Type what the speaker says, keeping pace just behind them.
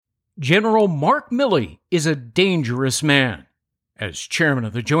General Mark Milley is a dangerous man. As chairman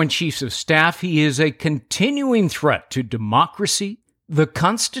of the Joint Chiefs of Staff, he is a continuing threat to democracy, the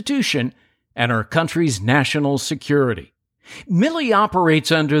Constitution, and our country's national security. Milley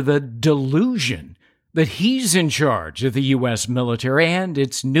operates under the delusion that he's in charge of the U.S. military and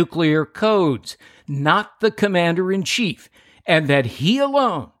its nuclear codes, not the commander-in-chief, and that he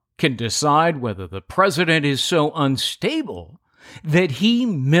alone can decide whether the president is so unstable that he,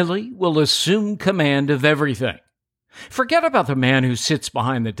 Milley, will assume command of everything. Forget about the man who sits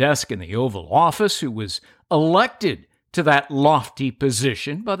behind the desk in the Oval Office, who was elected to that lofty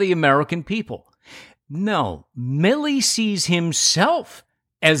position by the American people. No, Milley sees himself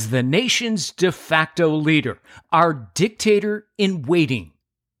as the nation's de facto leader, our dictator in waiting.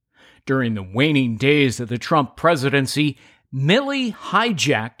 During the waning days of the Trump presidency, Milley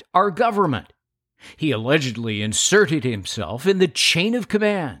hijacked our government. He allegedly inserted himself in the chain of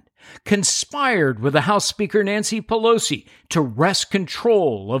command, conspired with the House Speaker Nancy Pelosi to wrest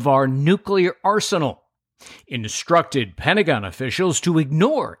control of our nuclear arsenal, instructed Pentagon officials to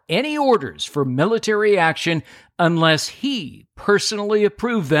ignore any orders for military action unless he personally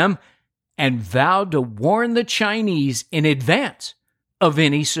approved them, and vowed to warn the Chinese in advance of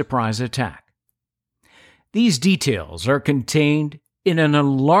any surprise attack. These details are contained in an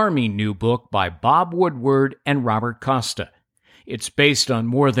alarming new book by Bob Woodward and Robert Costa. It's based on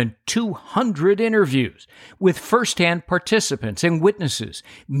more than 200 interviews with first-hand participants and witnesses,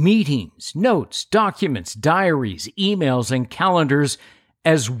 meetings, notes, documents, diaries, emails, and calendars,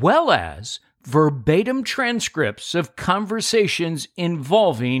 as well as verbatim transcripts of conversations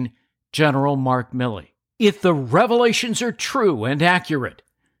involving General Mark Milley. If the revelations are true and accurate,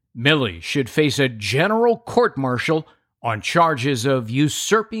 Milley should face a general court-martial on charges of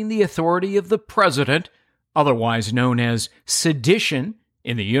usurping the authority of the president, otherwise known as sedition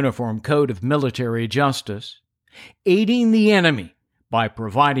in the Uniform Code of Military Justice, aiding the enemy by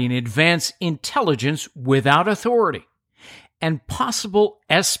providing advance intelligence without authority, and possible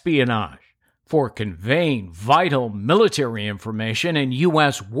espionage for conveying vital military information and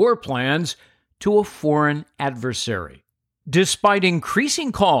U.S. war plans to a foreign adversary. Despite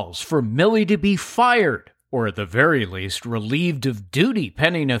increasing calls for Milley to be fired, or at the very least relieved of duty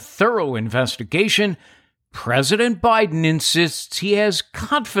pending a thorough investigation, President Biden insists he has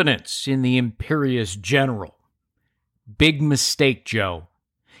confidence in the imperious general. Big mistake, Joe.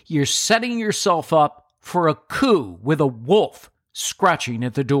 You're setting yourself up for a coup with a wolf scratching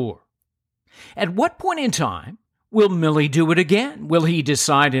at the door. At what point in time will Milley do it again? Will he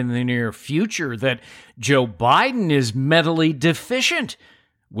decide in the near future that Joe Biden is mentally deficient?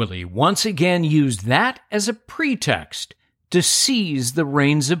 Will he once again use that as a pretext to seize the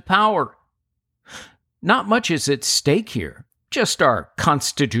reins of power? Not much is at stake here, just our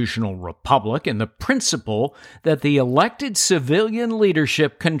constitutional republic and the principle that the elected civilian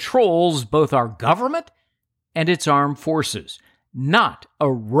leadership controls both our government and its armed forces, not a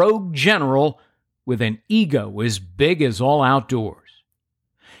rogue general with an ego as big as all outdoors.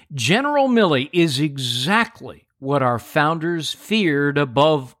 General Milley is exactly what our founders feared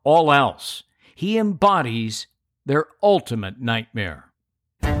above all else. He embodies their ultimate nightmare.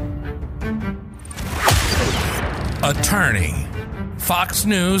 Attorney, Fox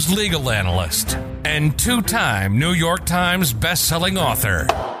News legal analyst, and two-time New York Times best-selling author.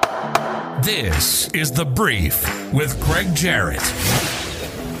 This is The Brief with Greg Jarrett.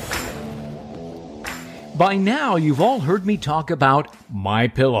 By now, you've all heard me talk about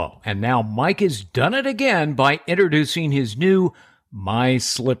MyPillow, and now Mike has done it again by introducing his new My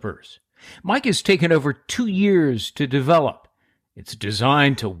Slippers. Mike has taken over 2 years to develop. It's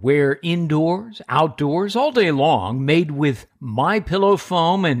designed to wear indoors, outdoors, all day long, made with MyPillow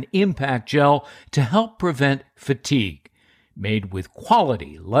foam and impact gel to help prevent fatigue. Made with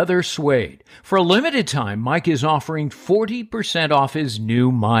quality leather suede. For a limited time, Mike is offering 40% off his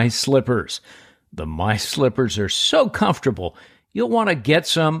new My Slippers. The My Slippers are so comfortable, you'll want to get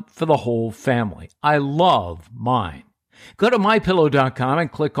some for the whole family. I love mine. Go to MyPillow.com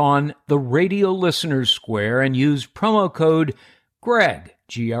and click on the Radio Listeners Square and use promo code GREG,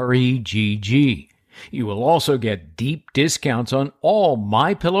 G-R-E-G-G. You will also get deep discounts on all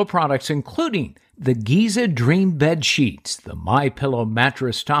MyPillow products, including the Giza Dream Bed Sheets, the MyPillow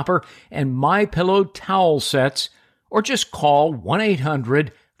Mattress Topper, and MyPillow Towel Sets, or just call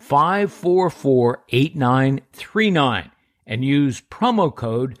 1-800-544-8939 and use promo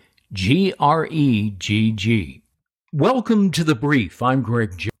code GREGG. Welcome to The Brief. I'm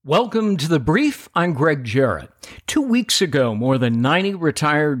Greg Jarrett. 2 weeks ago, more than 90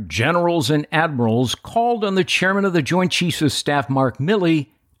 retired generals and admirals called on the chairman of the Joint Chiefs of Staff, Mark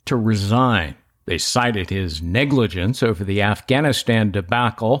Milley, to resign. They cited his negligence over the Afghanistan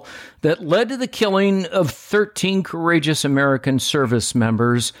debacle that led to the killing of 13 courageous American service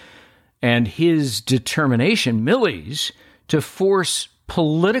members and his determination, Milley's, to force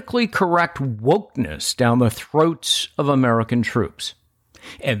politically correct wokeness down the throats of American troops.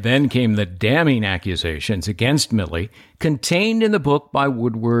 And then came the damning accusations against Milley contained in the book by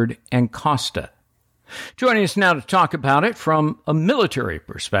Woodward and Costa. Joining us now to talk about it from a military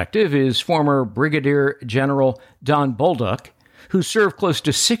perspective is former Brigadier General Don Bolduc, who served close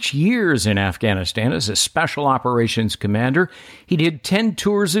to 6 years in Afghanistan as a Special Operations Commander. He did 10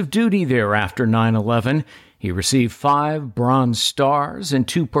 tours of duty there after 9/11. He received 5 Bronze Stars and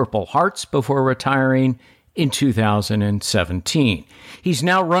 2 Purple Hearts before retiring in 2017. He's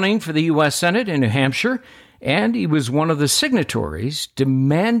now running for the U.S. Senate in New Hampshire, and he was one of the signatories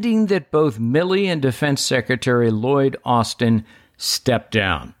demanding that both Milley and Defense Secretary Lloyd Austin step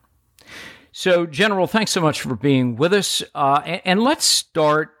down. So, General, thanks so much for being with us. And let's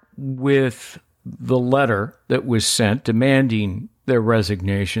start with the letter that was sent demanding their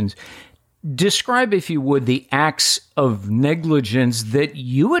resignations. Describe, if you would, the acts of negligence that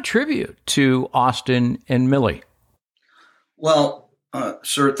you attribute to Austin and Milley. Well,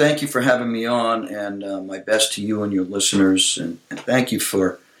 sir, thank you for having me on, and my best to you and your listeners. And thank you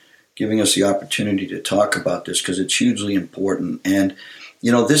for giving us the opportunity to talk about this, because it's hugely important. And,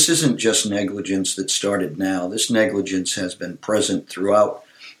 you know, this isn't just negligence that started now. This negligence has been present throughout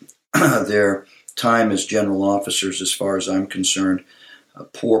their time as general officers, as far as I'm concerned.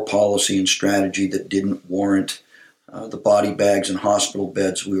 Poor policy and strategy that didn't warrant the body bags and hospital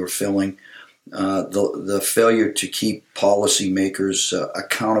beds we were filling. The failure to keep policymakers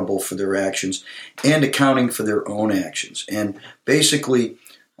accountable for their actions and accounting for their own actions, and basically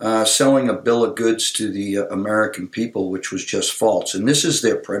selling a bill of goods to the American people, which was just false. And this is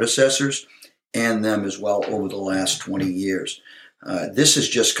their predecessors and them as well over the last 20 years. This has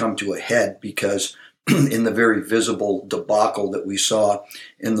just come to a head because in the very visible debacle that we saw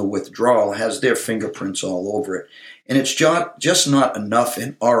in the withdrawal has their fingerprints all over it. And it's just not enough,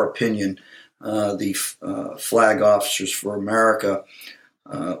 in our opinion, the Flag Officers for America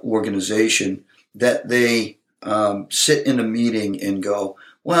organization, that they sit in a meeting and go,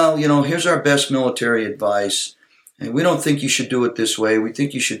 well, you know, here's our best military advice, and we don't think you should do it this way, we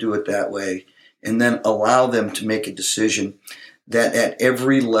think you should do it that way, and then allow them to make a decision that at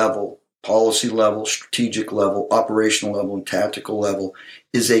every level, policy level, strategic level, operational level, and tactical level,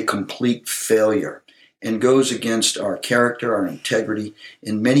 is a complete failure and goes against our character, our integrity,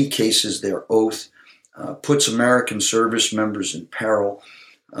 in many cases their oath, puts American service members in peril,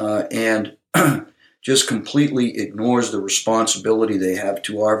 and just completely ignores the responsibility they have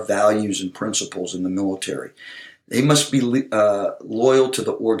to our values and principles in the military. They must be loyal to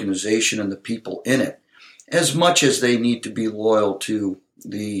the organization and the people in it, as much as they need to be loyal to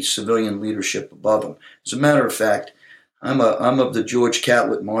the civilian leadership above them. As a matter of fact, I'm of the George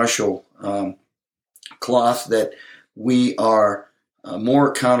Catlett Marshall cloth, that we are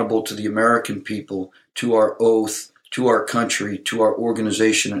more accountable to the American people, to our oath, to our country, to our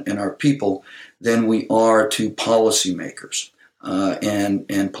organization and our people, than we are to policymakers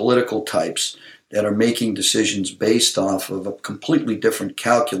and political types that are making decisions based off of a completely different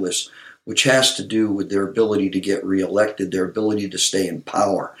calculus, which has to do with their ability to get reelected, their ability to stay in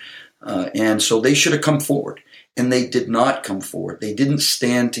power. And so they should have come forward, and they did not come forward. They didn't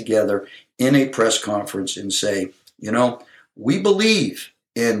stand together in a press conference and say, you know, we believe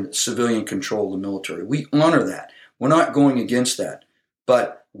in civilian control of the military. We honor that. We're not going against that.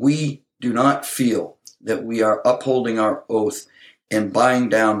 But we do not feel that we are upholding our oath and buying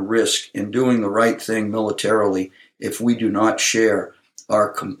down risk and doing the right thing militarily if we do not share our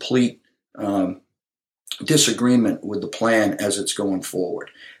complete disagreement with the plan as it's going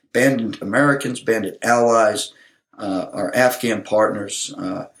forward. Banded Americans, banded allies, our Afghan partners,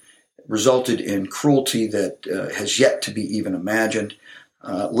 resulted in cruelty that has yet to be even imagined,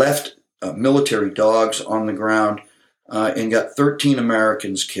 left military dogs on the ground, and got 13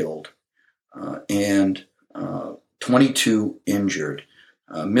 Americans killed and 22 injured,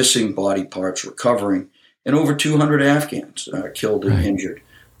 missing body parts, recovering, and over 200 Afghans killed and injured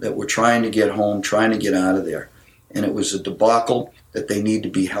that were trying to get home, trying to get out of there. And it was a debacle that they need to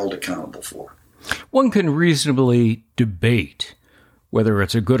be held accountable for. One can reasonably debate whether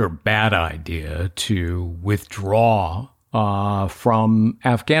it's a good or bad idea to withdraw from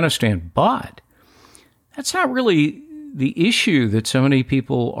Afghanistan, but that's not really the issue that so many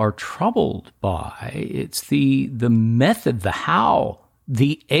people are troubled by. It's the method, the how,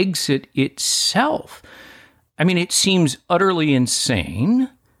 the exit itself. I mean, it seems utterly insane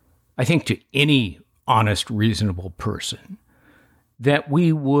I think to any honest, reasonable person, that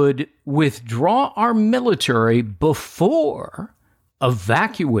we would withdraw our military before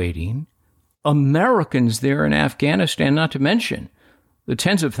evacuating Americans there in Afghanistan, not to mention the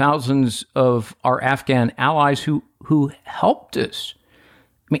tens of thousands of our Afghan allies who helped us.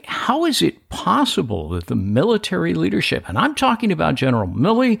 I mean, how is it possible that the military leadership, and I'm talking about General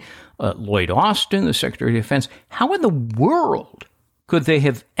Milley, Lloyd Austin, the Secretary of Defense, how in the world could they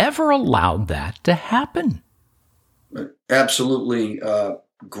have ever allowed that to happen? Absolutely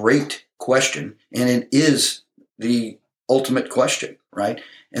great question. And it is the ultimate question, right?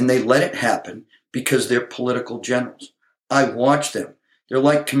 And they let it happen because they're political generals. I watch them. They're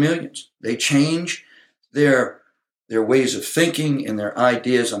like chameleons. They change their ways of thinking and their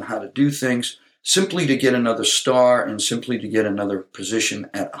ideas on how to do things simply to get another star and simply to get another position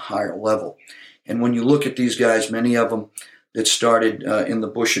at a higher level. And when you look at these guys, many of them that started in the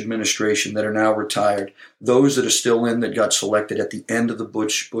Bush administration that are now retired, those that are still in that got selected at the end of the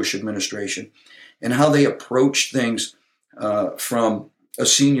Bush administration, and how they approach things from a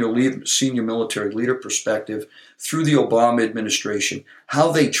senior military leader perspective through the Obama administration, how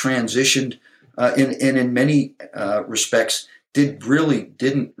they transitioned and in many respects didn't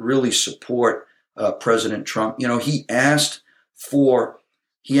really support President Trump. You know, he asked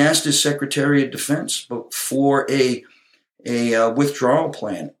his Secretary of Defense for a withdrawal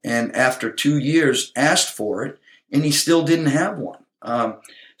plan, and after 2 years asked for it, and he still didn't have one.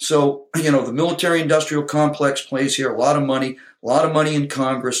 So, you know, the military-industrial complex plays here, a lot of money in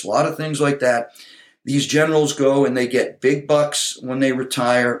Congress, a lot of things like that. These generals go and they get big bucks when they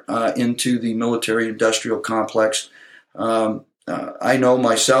retire into the military-industrial complex. I know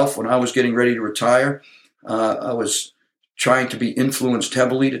myself, when I was getting ready to retire, I was trying to be influenced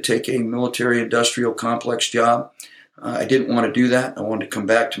heavily to take a military-industrial complex job. I didn't want to do that. I wanted to come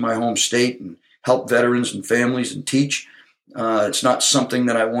back to my home state and help veterans and families and teach. It's not something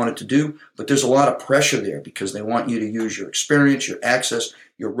that I wanted to do, but there's a lot of pressure there because they want you to use your experience, your access,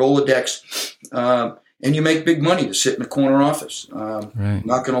 your Rolodex, and you make big money to sit in a corner office. Right.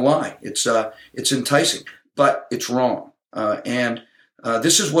 Not going to lie. It's enticing, but it's wrong. And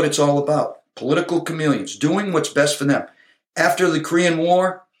this is what it's all about. Political chameleons doing what's best for them. After the Korean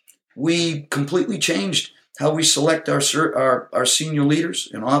War, we completely changed how we select our senior leaders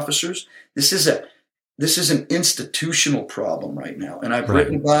and officers. This is an institutional problem right now, and I've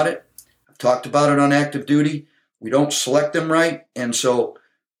written about it. I've talked about it on active duty. We don't select them right, and so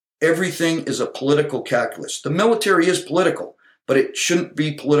everything is a political calculus. The military is political, but it shouldn't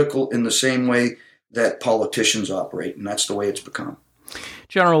be political in the same way that politicians operate, and that's the way it's become.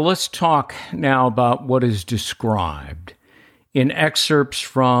 General, let's talk now about what is described in excerpts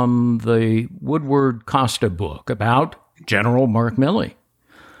from the Woodward Costa book about General Mark Milley.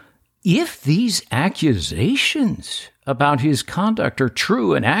 If these accusations about his conduct are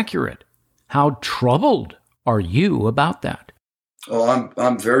true and accurate, how troubled are you about that? Oh,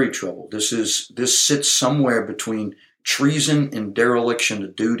 I'm very troubled. This sits somewhere between treason and dereliction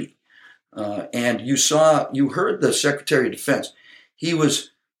of duty. And you heard the Secretary of Defense. He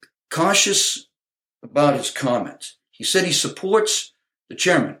was cautious about his comments. He said he supports the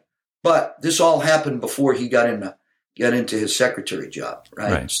chairman, but this all happened before he got into his secretary job,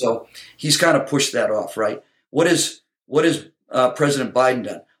 right? So he's kind of pushed that off, right? What has President Biden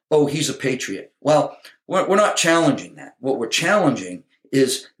done? Oh, he's a patriot. Well, we're not challenging that. What we're challenging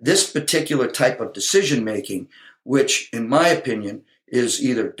is this particular type of decision making, which, in my opinion, is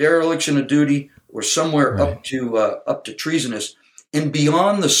either dereliction of duty or somewhere up to treasonous and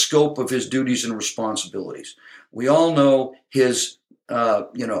beyond the scope of his duties and responsibilities. We all know his,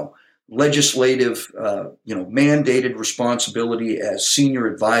 legislative, mandated responsibility as senior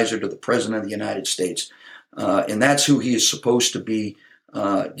advisor to the President of the United States. And that's who he is supposed to be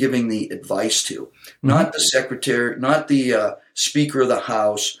giving the advice to, not the secretary, not the Speaker of the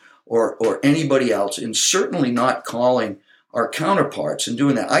House or anybody else, and certainly not calling our counterparts and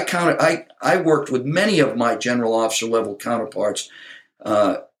doing that. I worked with many of my general officer level counterparts,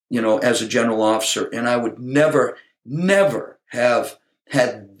 as a general officer, and I would never have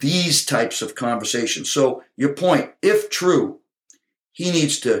had these types of conversations. So your point, if true, he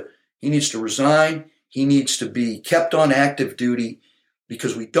needs to resign. He needs to be kept on active duty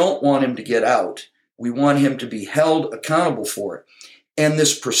because we don't want him to get out. We want him to be held accountable for it. And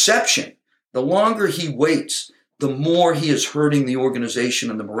this perception, the longer he waits, the more he is hurting the organization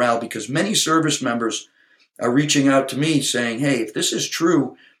and the morale, because many service members are reaching out to me saying, hey, if this is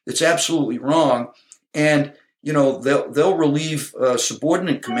true, it's absolutely wrong. And, they'll relieve a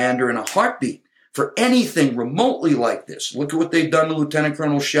subordinate commander in a heartbeat for anything remotely like this. Look at what they've done to Lieutenant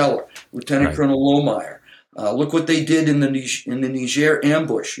Colonel Scheller, Lieutenant Colonel Lohmeyer. Look what they did in the Niger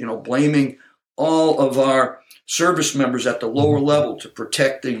ambush, blaming all of our service members at the lower level to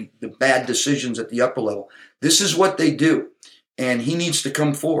protect the bad decisions at the upper level. This is what they do, and he needs to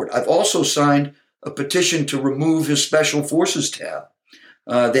come forward. I've also signed a petition to remove his Special Forces tab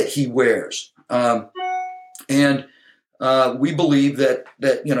that he wears. And we believe that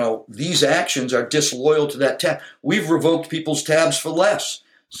these actions are disloyal to that tab. We've revoked people's tabs for less.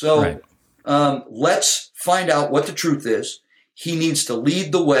 So let's find out what the truth is. He needs to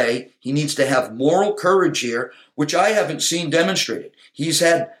lead the way. He needs to have moral courage here, which I haven't seen demonstrated. He's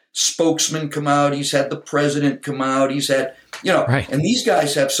had spokesmen come out. He's had the president come out. He's had, and these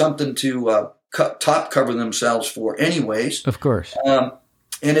guys have something to top cover themselves for anyways. Of course. And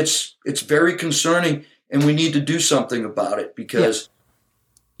it's very concerning, and we need to do something about it because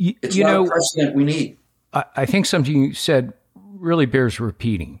it's not a precedent we need. I think something you said really bears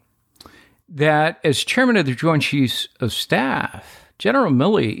repeating. That as chairman of the Joint Chiefs of Staff, General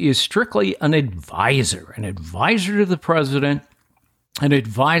Milley is strictly an advisor to the president, an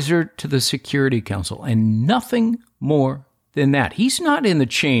advisor to the Security Council, and nothing more than that. He's not in the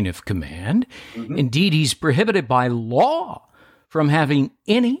chain of command. Mm-hmm. Indeed, he's prohibited by law from having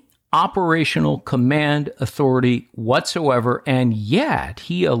any operational command authority whatsoever, and yet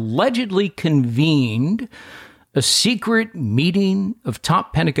he allegedly convened a secret meeting of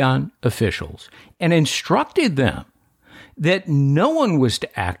top Pentagon officials and instructed them that no one was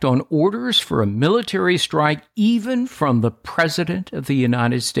to act on orders for a military strike, even from the President of the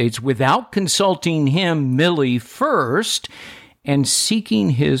United States, without consulting him, Milley, first and seeking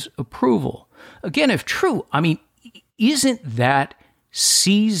his approval. Again, if true, isn't that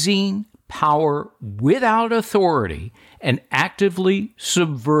seizing power without authority and actively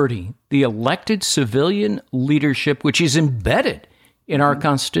subverting the elected civilian leadership, which is embedded in our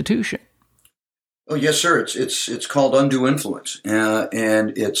Constitution? Oh, yes, sir. It's called undue influence,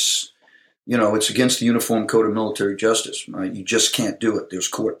 and it's against the Uniform Code of Military Justice. You just can't do it. There's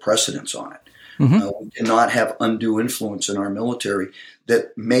court precedents on it. Mm-hmm. We cannot have undue influence in our military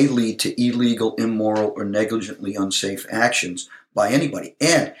that may lead to illegal, immoral, or negligently unsafe actions by anybody.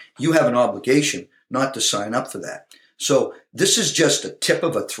 And you have an obligation not to sign up for that. So this is just a tip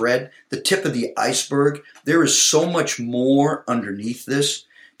of a thread, the tip of the iceberg. There is so much more underneath this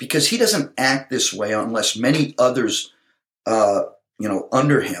because he doesn't act this way unless many others,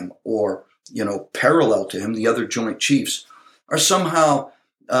 under him or, parallel to him, the other Joint Chiefs, are somehow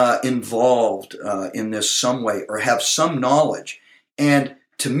involved in this some way or have some knowledge. And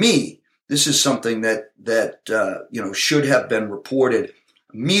to me, this is something that should have been reported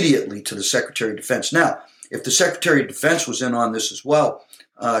immediately to the Secretary of Defense. Now, if the Secretary of Defense was in on this as well,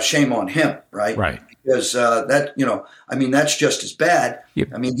 shame on him, right? Right. Because that's just as bad. Yep.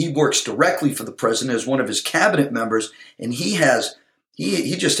 He works directly for the president as one of his cabinet members, and he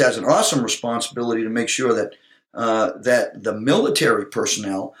just has an awesome responsibility to make sure that that the military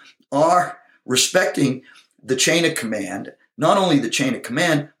personnel are respecting the chain of command, not only the chain of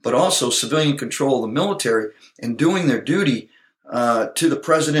command, but also civilian control of the military and doing their duty to the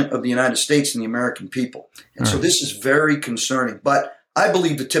President of the United States and the American people. And so this is very concerning. But I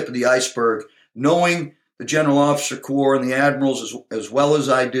believe the tip of the iceberg, knowing the General Officer Corps and the admirals as well as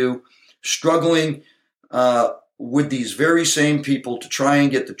I do, struggling with these very same people to try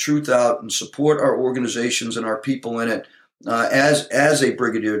and get the truth out and support our organizations and our people in it as a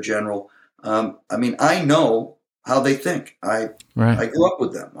brigadier general. I know how they think. I grew up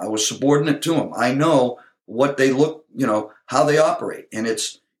with them. I was subordinate to them. I know what they look, how they operate. And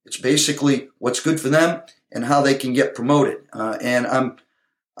it's basically what's good for them and how they can get promoted. And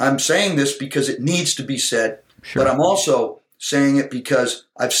I'm saying this because it needs to be said, but I'm also saying it because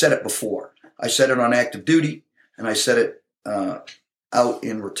I've said it before. I said it on active duty, and I said it out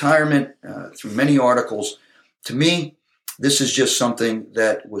in retirement through many articles. To me, this is just something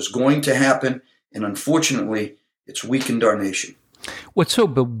that was going to happen, and unfortunately, it's weakened our nation. What's so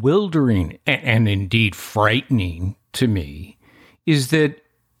bewildering and indeed frightening to me is that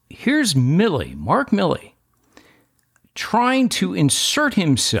here's Milley, Mark Milley, trying to insert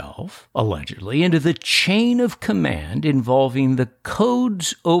himself, allegedly, into the chain of command involving the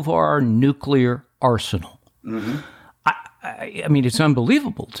codes of our nuclear arsenal. Mm-hmm. It's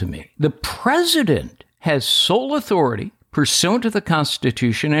unbelievable to me. The president has sole authority pursuant to the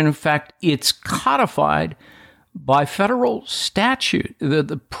Constitution, and in fact, it's codified by federal statute.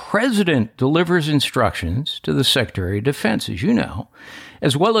 The president delivers instructions to the Secretary of Defense, as you know,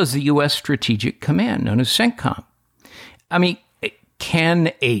 as well as the U.S. Strategic Command, known as CENTCOM.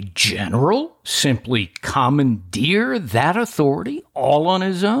 can a general simply commandeer that authority all on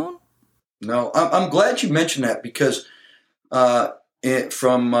his own? No, I'm glad you mentioned that because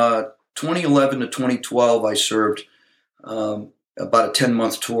from 2011 to 2012, I served about a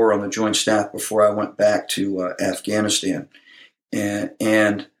 10-month tour on the Joint Staff before I went back to Afghanistan.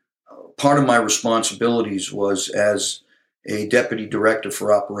 And part of my responsibilities was as a deputy director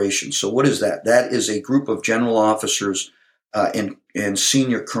for operations. So what is that? That is a group of general officers and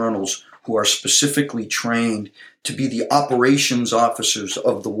senior colonels who are specifically trained to be the operations officers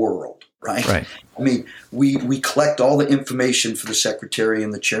of the world, right? I mean, we collect all the information for the secretary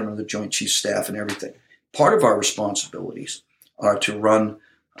and the chairman of the Joint Chiefs Staff and everything. Part of our responsibilities are to run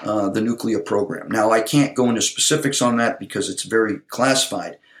the nuclear program. Now, I can't go into specifics on that because it's very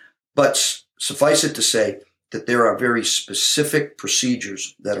classified, but suffice it to say that there are very specific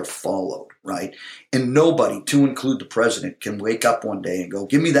procedures that are followed, right? And nobody, to include the president, can wake up one day and go,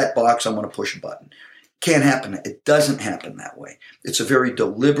 give me that box, I'm going to push a button. Can't happen. It doesn't happen that way. It's a very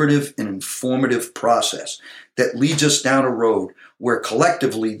deliberative and informative process that leads us down a road where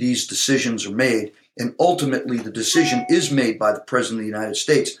collectively these decisions are made, and ultimately the decision is made by the President of the United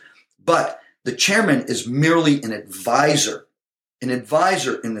States. But the chairman is merely an advisor in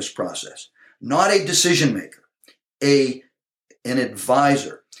this process, not a decision maker. An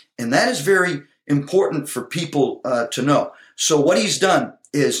advisor. And that is very important for people to know. So what he's done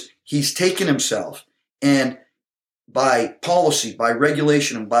is he's taken himself and by policy, by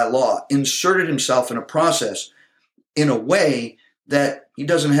regulation, and by law, inserted himself in a process in a way that he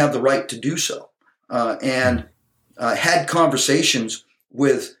doesn't have the right to do so. And had conversations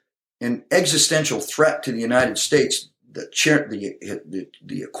with an existential threat to the United States,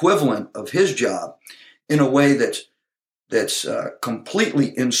 the equivalent of his job, in a way that's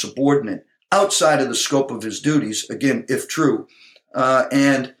completely insubordinate, outside of the scope of his duties, again, if true,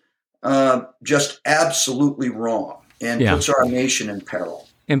 and just absolutely wrong, and puts our nation in peril.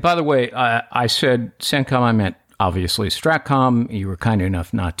 And by the way, I said CENTCOM, I meant obviously STRATCOM. You were kind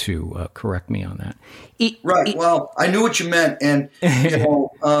enough not to correct me on that. Well, I knew what you meant, and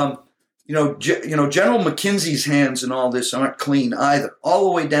General McKenzie's hands in all this aren't clean either, all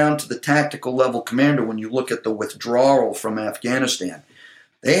the way down to the tactical level commander. When you look at the withdrawal from Afghanistan,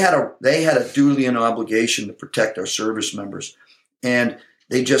 they had a duty and obligation to protect our service members, and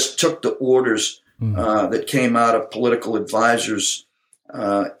they just took the orders that came out of political advisors,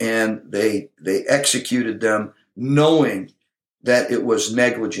 and they executed them, knowing that it was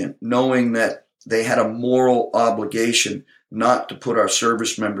negligent, knowing that they had a moral obligation not to put our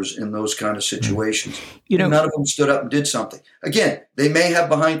service members in those kind of situations. None of them stood up and did something. Again, they may have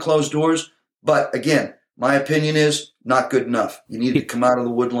behind closed doors, but again, my opinion is not good enough. You need to come out of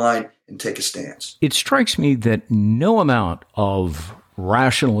the wood line and take a stance. It strikes me that no amount of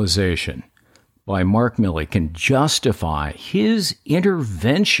rationalization by Mark Milley can justify his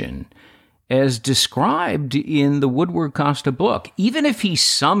intervention as described in the Woodward Costa book, even if he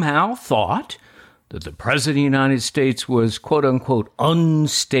somehow thought that the President of the United States was, quote unquote,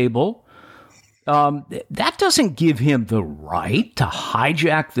 unstable. That doesn't give him the right to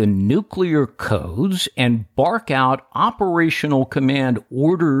hijack the nuclear codes and bark out operational command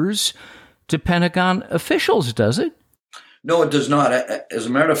orders to Pentagon officials, does it? No, it does not. As a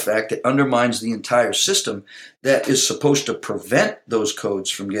matter of fact, it undermines the entire system that is supposed to prevent those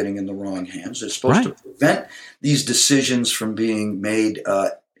codes from getting in the wrong hands. It's supposed to prevent these decisions from being made,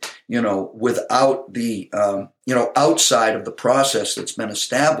 without the, outside of the process that's been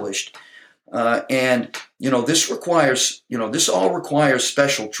established. This all requires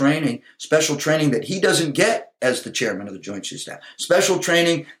special training that he doesn't get as the chairman of the Joint Chiefs Staff, special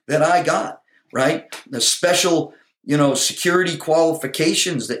training that I got, right? The special security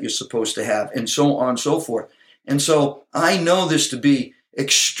qualifications that you're supposed to have, and so on and so forth. And so I know this to be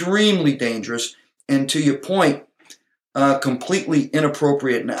extremely dangerous, and to your point, completely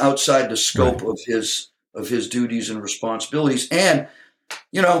inappropriate and outside the scope of his duties and responsibilities. And,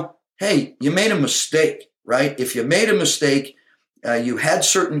 hey, you made a mistake, right? If you made a mistake, you had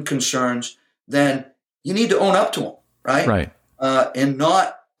certain concerns, then you need to own up to them, right? Right. And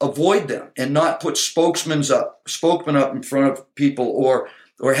not avoid them, and not put spokesmen up in front of people, or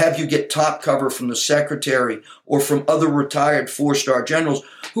have you get top cover from the secretary or from other retired 4-star generals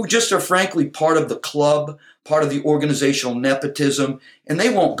who just are frankly part of the club, part of the organizational nepotism, and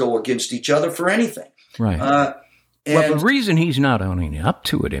they won't go against each other for anything. Right. Well, the reason he's not owning up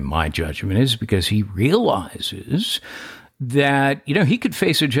to it, in my judgment, is because he realizes that, he could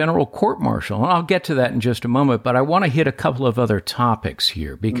face a general court-martial. And I'll get to that in just a moment, but I want to hit a couple of other topics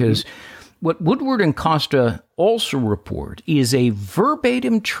here because what Woodward and Costa also report is a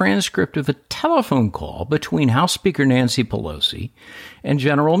verbatim transcript of a telephone call between House Speaker Nancy Pelosi and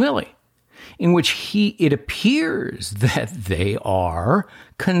General Milley, in which it appears that they are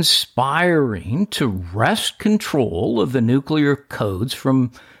conspiring to wrest control of the nuclear codes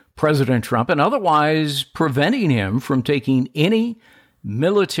from President Trump and otherwise preventing him from taking any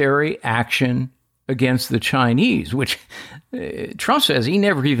military action against the Chinese, which Trump says he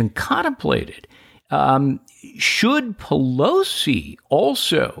never even contemplated. Should Pelosi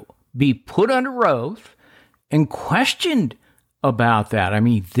also be put under oath and questioned about that? I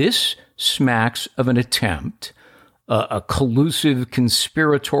mean, this smacks of an attempt, a collusive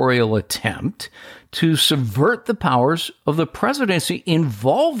conspiratorial attempt to subvert the powers of the presidency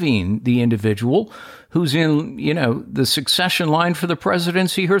involving the individual who's in, the succession line for the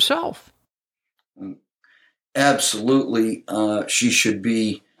presidency herself. Absolutely. She should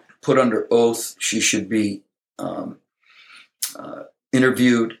be put under oath. She should be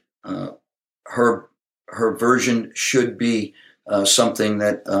interviewed. Her version should be something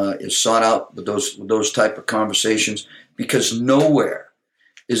that is sought out with those type of conversations, because nowhere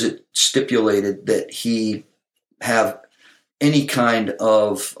is it stipulated that he have any kind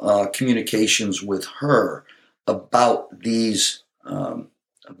of communications with her about these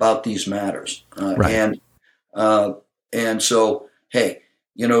matters. Right. And so, hey,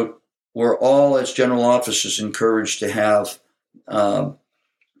 we're all as general officers encouraged to have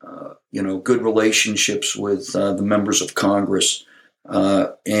good relationships with the members of Congress,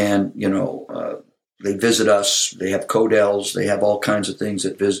 and they visit us. They have codels. They have all kinds of things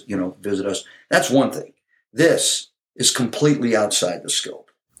that visit us. That's one thing. This is completely outside the scope.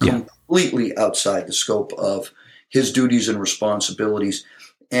 Completely outside the scope of his duties and responsibilities,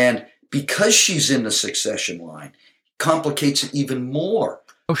 and because she's in the succession line, complicates it even more.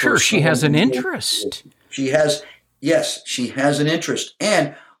 Oh, sure. She has an interest. She has an interest.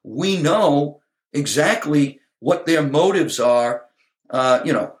 And we know exactly what their motives are,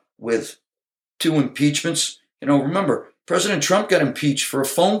 with 2 impeachments. Remember, President Trump got impeached for a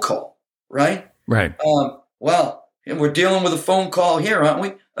phone call, right? Right. And we're dealing with a phone call here, aren't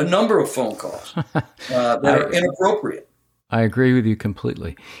we? A number of phone calls that are inappropriate. I agree with you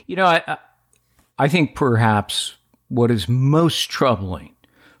completely. I think perhaps what is most troubling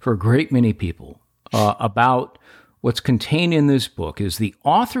for a great many people about what's contained in this book is the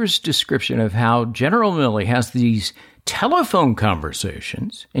author's description of how General Milley has these telephone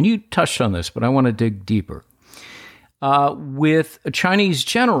conversations, and you touched on this, but I want to dig deeper, with a Chinese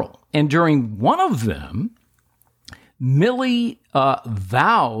general. And during one of them, Milley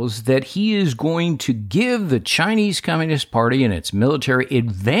vows that he is going to give the Chinese Communist Party and its military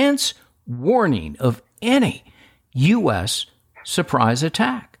advance warning of any U.S. surprise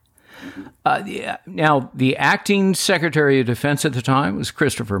attack. Now, the acting Secretary of Defense at the time was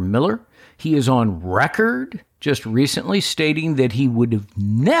Christopher Miller. He is on record just recently stating that he would have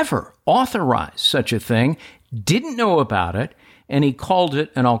never authorized such a thing, didn't know about it, and he called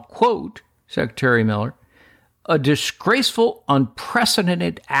it, and I'll quote Secretary Miller, a disgraceful,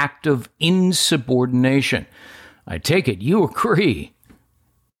 unprecedented act of insubordination. I take it you agree.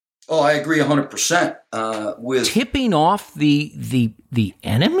 Oh, I agree 100% with tipping off the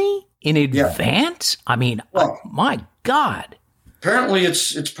enemy in advance. Yeah. I mean, my God. Apparently,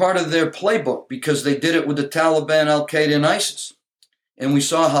 it's part of their playbook, because they did it with the Taliban, Al Qaeda, and ISIS, and we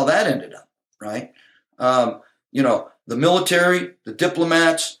saw how that ended up. Right? The military, the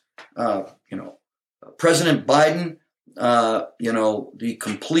diplomats, President Biden, the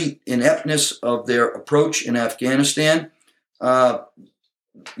complete ineptness of their approach in Afghanistan, General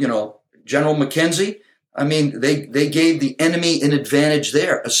McKenzie. I mean, they gave the enemy an advantage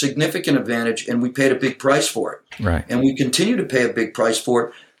there, a significant advantage, and we paid a big price for it. Right. And we continue to pay a big price for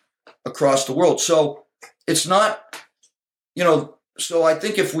it across the world. So it's not, so I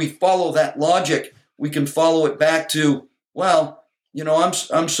think if we follow that logic, we can follow it back to,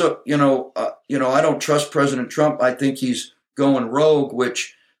 I'm so, I don't trust President Trump. I think he's going rogue,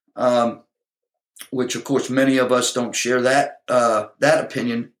 which of course many of us don't share that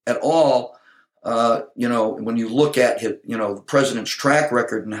opinion at all. When you look at his, the president's track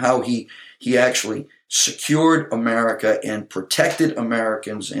record and how he actually secured America and protected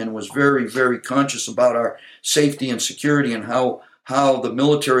Americans and was very, very conscious about our safety and security and how the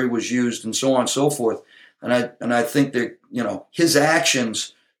military was used and so on and so forth. And I think that, his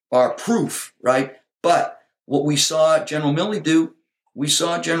actions are proof, right? But what we saw General Milley do,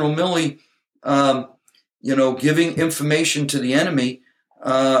 giving information to the enemy,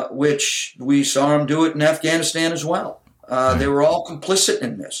 which we saw him do it in Afghanistan as well. They were all complicit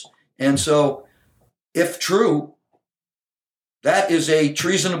in this. And so, if true, that is a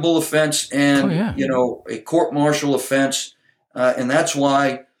treasonable offense and, a court-martial offense. And that's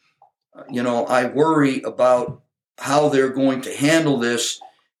why, I worry about how they're going to handle this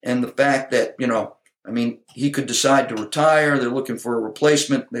and the fact that, he could decide to retire. They're looking for a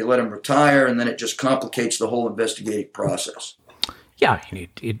replacement. They let him retire, and then it just complicates the whole investigative process. Yeah,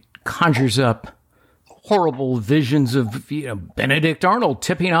 it conjures up horrible visions of Benedict Arnold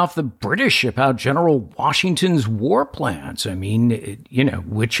tipping off the British about General Washington's war plans. I mean,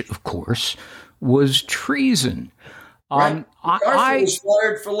 which of course was treason. Right. MacArthur was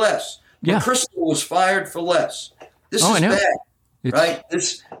fired for less. Yeah. McChrystal was fired for less. This is bad, right?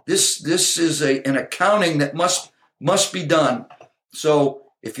 This is an accounting that must be done. So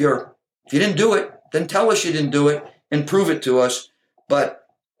if you didn't do it, then tell us you didn't do it and prove it to us. But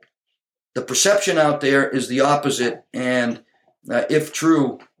the perception out there is the opposite, and if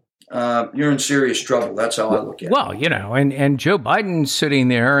true, you're in serious trouble. That's how I look at it. Well, and Joe Biden's sitting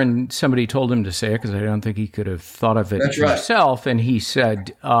there, and somebody told him to say it because I don't think he could have thought of it himself, and he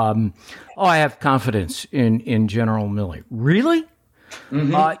said, I have confidence in General Milley. Really?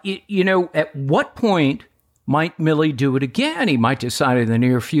 Mm-hmm. At what point might Milley do it again? He might decide in the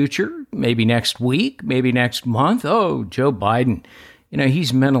near future, maybe next week, maybe next month. Oh, Joe Biden.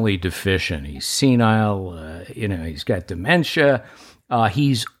 He's mentally deficient. He's senile. He's got dementia.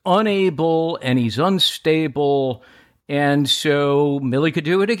 He's unable and he's unstable. And so Milley could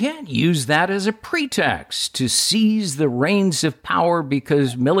do it again. Use that as a pretext to seize the reins of power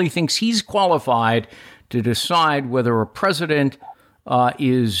because Milley thinks he's qualified to decide whether a president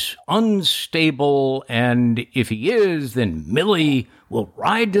is unstable. And if he is, then Milley will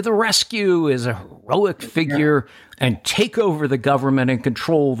ride to the rescue as a heroic figure and take over the government and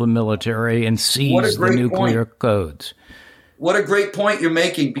control the military and seize the nuclear codes. What a great point you're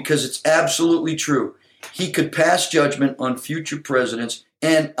making, because it's absolutely true. He could pass judgment on future presidents,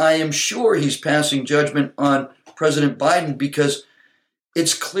 and I am sure he's passing judgment on President Biden because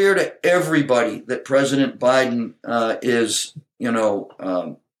it's clear to everybody that President Biden is,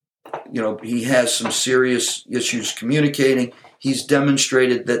 he has some serious issues communicating. He's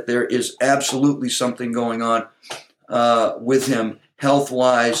demonstrated that there is absolutely something going on with him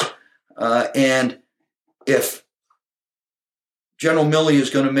health-wise. And if General Milley is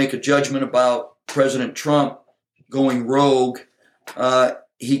going to make a judgment about President Trump going rogue,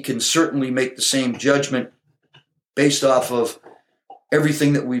 he can certainly make the same judgment based off of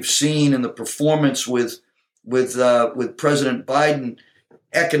everything that we've seen in the performance with President Biden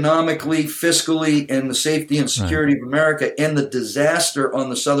economically, fiscally, and the safety and security of America and the disaster on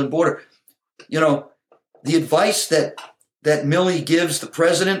the southern border. The advice that Milley gives the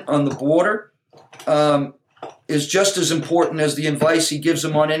president on the border is just as important as the advice he gives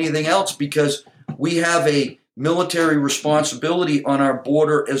him on anything else, because we have a military responsibility on our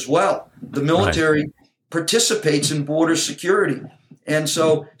border as well. The military participates in border security. And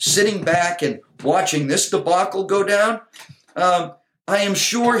so sitting back and watching this debacle go down, I am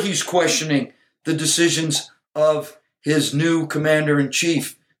sure he's questioning the decisions of his new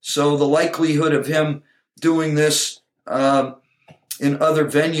commander-in-chief. So the likelihood of him doing this in other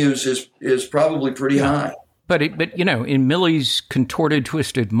venues is probably pretty high. But in Milley's contorted,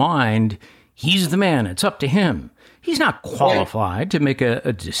 twisted mind, he's the man. It's up to him. He's not qualified to make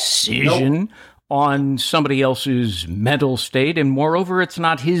a decision on somebody else's mental state, and moreover, it's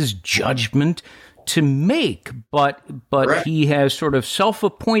not his judgment to make. But he has sort of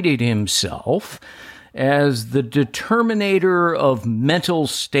self-appointed himself as the determinator of mental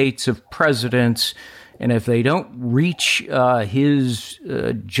states of presidents, and if they don't reach his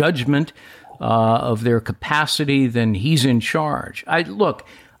judgment of their capacity, then he's in charge.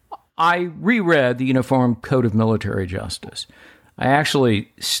 I reread the Uniform Code of Military Justice. I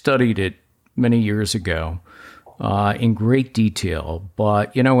actually studied it many years ago in great detail.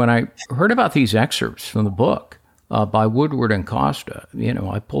 But, when I heard about these excerpts from the book by Woodward and Costa,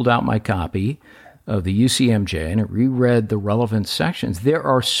 I pulled out my copy of the UCMJ and I reread the relevant sections. There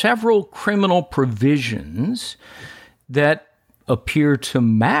are several criminal provisions that appear to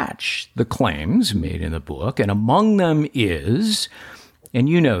match the claims made in the book, and among them is, and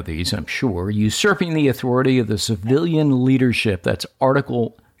you know these, I'm sure, usurping the authority of the civilian leadership. That's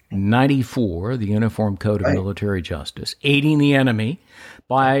Article 94, the Uniform Code of Military Justice. Aiding the enemy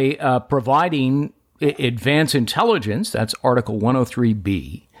by providing advance intelligence, that's Article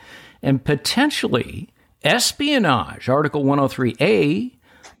 103B, and potentially espionage, Article 103A,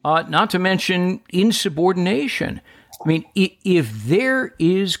 not to mention insubordination. I mean, if there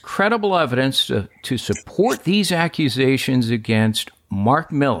is credible evidence to support these accusations against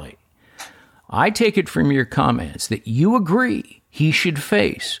Mark Milley, I take it from your comments that you agree he should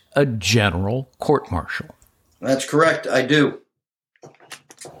face a general court-martial. That's correct. I do.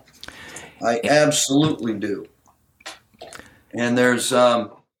 I absolutely do. And there's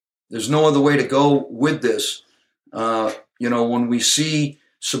no other way to go with this. When we see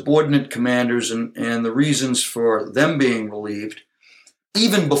subordinate commanders and the reasons for them being relieved,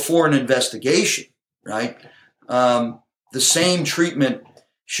 even before an investigation, right? The same treatment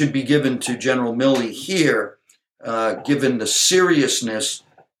should be given to General Milley here, given the seriousness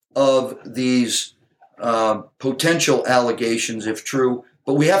of these potential allegations, if true.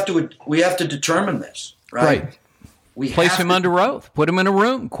 But we have to determine this, right? We place him under oath, put him in a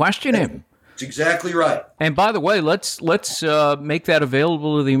room, question him. That's exactly right. And by the way, let's make that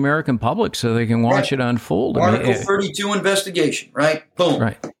available to the American public so they can watch it unfold. Article 32 investigation, right? Boom.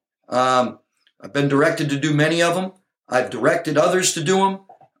 Right. I've been directed to do many of them. I've directed others to do them.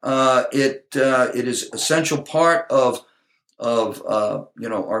 It is an essential part of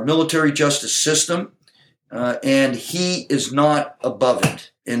our military justice system, and he is not above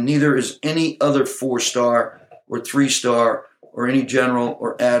it, and neither is any other 4-star or 3-star or any general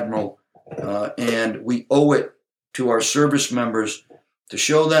or admiral. And we owe it to our service members to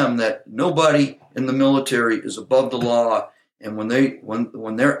show them that nobody in the military is above the law, and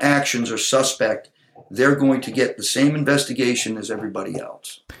when their actions are suspect, they're going to get the same investigation as everybody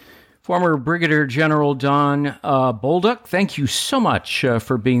else. Former Brigadier General Don Bolduc, thank you so much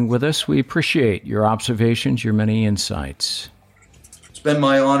for being with us. We appreciate your observations, your many insights. It's been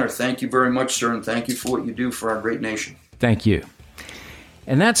my honor. Thank you very much, sir, and thank you for what you do for our great nation. Thank you.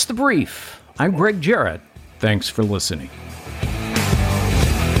 And that's The Brief. I'm Greg Jarrett. Thanks for listening.